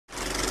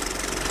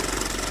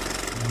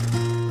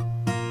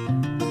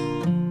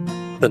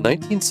The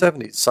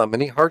 1970s saw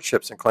many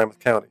hardships in Klamath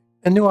County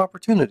and new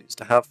opportunities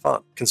to have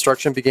fun.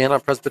 Construction began on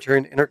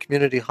Presbyterian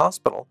Intercommunity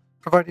Hospital,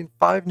 providing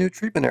 5 new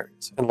treatment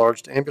areas,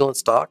 enlarged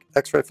ambulance dock,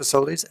 x-ray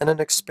facilities, and an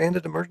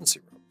expanded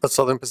emergency room. A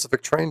Southern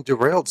Pacific train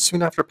derailed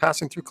soon after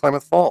passing through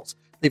Klamath Falls,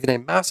 leaving a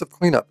massive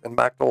cleanup in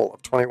MacDowell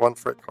of 21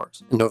 freight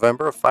cars. In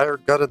November, a fire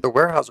gutted the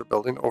Weyerhaeuser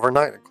building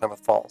overnight in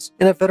Klamath Falls.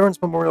 In a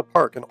Veterans Memorial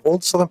Park, an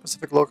old Southern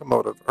Pacific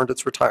locomotive earned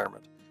its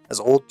retirement,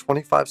 as old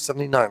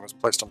 2579 was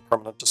placed on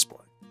permanent display.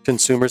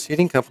 Consumers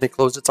Heating Company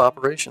closed its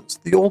operations,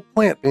 the old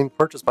plant being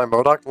purchased by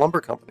Modoc Lumber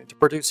Company to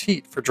produce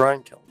heat for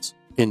drying kilns.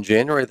 In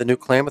January, the new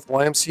Klamath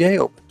YMCA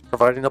opened,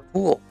 providing a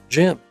pool,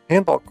 gym,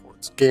 handball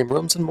courts, game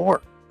rooms, and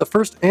more. The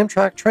first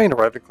Amtrak train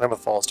arrived in Klamath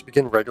Falls to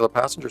begin regular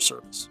passenger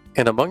service.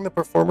 And among the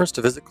performers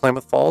to visit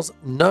Klamath Falls,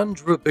 none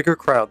drew a bigger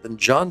crowd than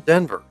John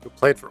Denver, who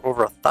played for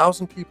over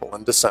 1,000 people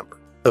in December.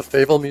 The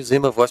Fable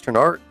Museum of Western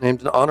Art,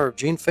 named in honor of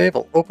Gene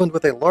Fable, opened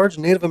with a large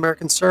Native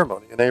American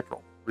ceremony in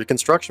April.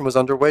 Reconstruction was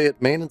underway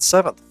at Main and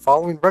 7th,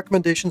 following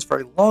recommendations for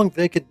a long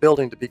vacant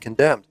building to be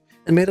condemned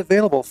and made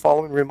available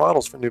following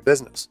remodels for new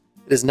business.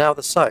 It is now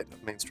the site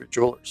of Main Street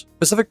Jewelers.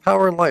 Pacific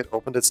Power and Light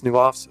opened its new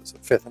offices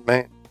at 5th and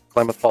Main.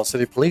 Klamath Falls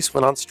City Police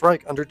went on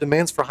strike under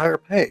demands for higher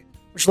pay,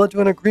 which led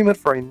to an agreement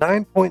for a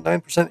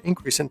 9.9%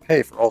 increase in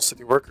pay for all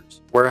city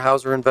workers.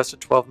 Weyerhaeuser invested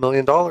 $12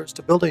 million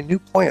to build a new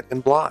plant in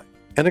Bly.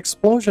 An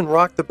explosion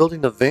rocked the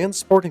building of Vans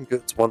Sporting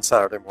Goods one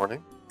Saturday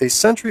morning. A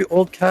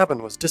century-old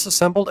cabin was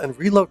disassembled and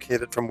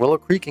relocated from Willow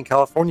Creek in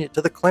California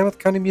to the Klamath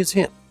County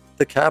Museum.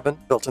 The cabin,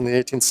 built in the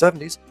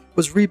 1870s,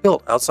 was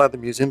rebuilt outside the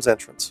museum's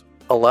entrance.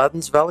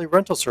 Aladdin's Valley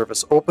Rental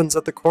Service opens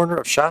at the corner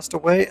of Shasta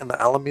Way and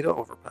the Alameda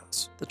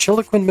Overpass. The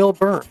Chiloquin Mill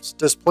burns,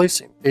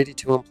 displacing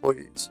 82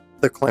 employees.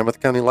 The Klamath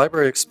County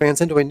Library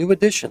expands into a new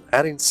addition,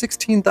 adding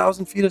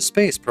 16,000 feet of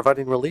space,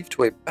 providing relief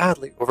to a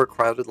badly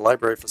overcrowded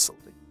library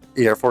facility.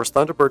 The Air Force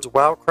Thunderbirds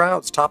wow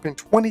crowds, topping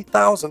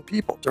 20,000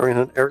 people during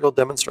an aerial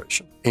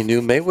demonstration. A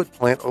new Maywood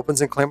plant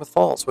opens in Klamath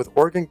Falls, with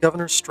Oregon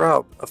Governor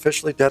Straub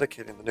officially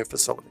dedicating the new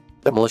facility.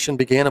 Demolition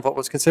began of what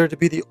was considered to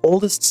be the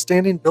oldest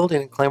standing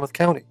building in Klamath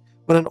County,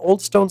 when an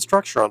old stone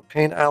structure on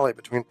Payne Alley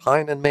between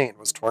Pine and Main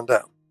was torn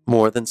down.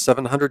 More than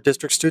 700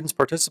 district students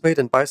participate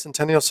in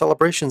bicentennial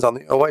celebrations on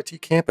the OIT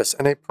campus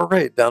and a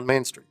parade down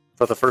Main Street.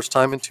 For the first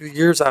time in 2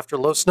 years after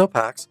low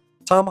snowpacks,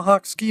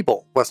 Tomahawk Ski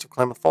Bowl, west of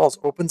Klamath Falls,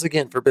 opens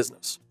again for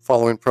business.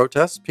 Following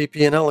protests,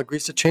 PP&L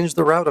agrees to change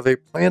the route of a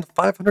planned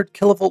 500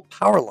 kilovolt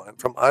power line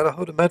from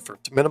Idaho to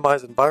Medford to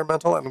minimize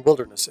environmental and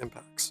wilderness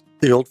impacts.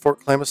 The old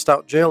Fort Klamath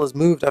Stout Jail is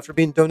moved after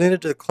being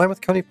donated to the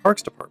Klamath County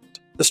Parks Department.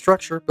 The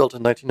structure, built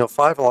in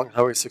 1905 along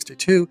Highway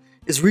 62,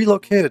 is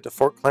relocated to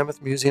Fort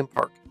Klamath Museum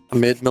Park.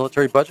 Amid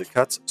military budget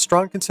cuts,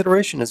 strong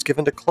consideration is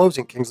given to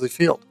closing Kingsley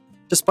Field.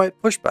 Despite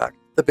pushback,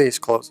 the base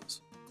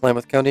closes.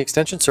 Klamath County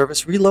Extension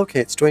Service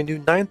relocates to a new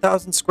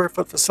 9,000 square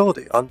foot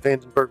facility on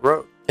Vandenberg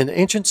Road. An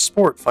ancient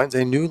sport finds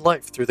a new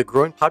life through the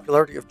growing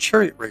popularity of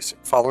chariot racing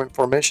following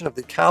formation of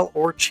the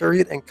Cal-Or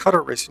Chariot and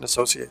Cutter Racing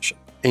Association.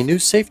 A new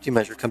safety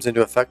measure comes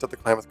into effect at the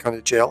Klamath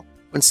County Jail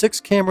when 6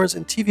 cameras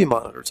and TV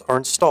monitors are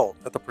installed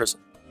at the prison.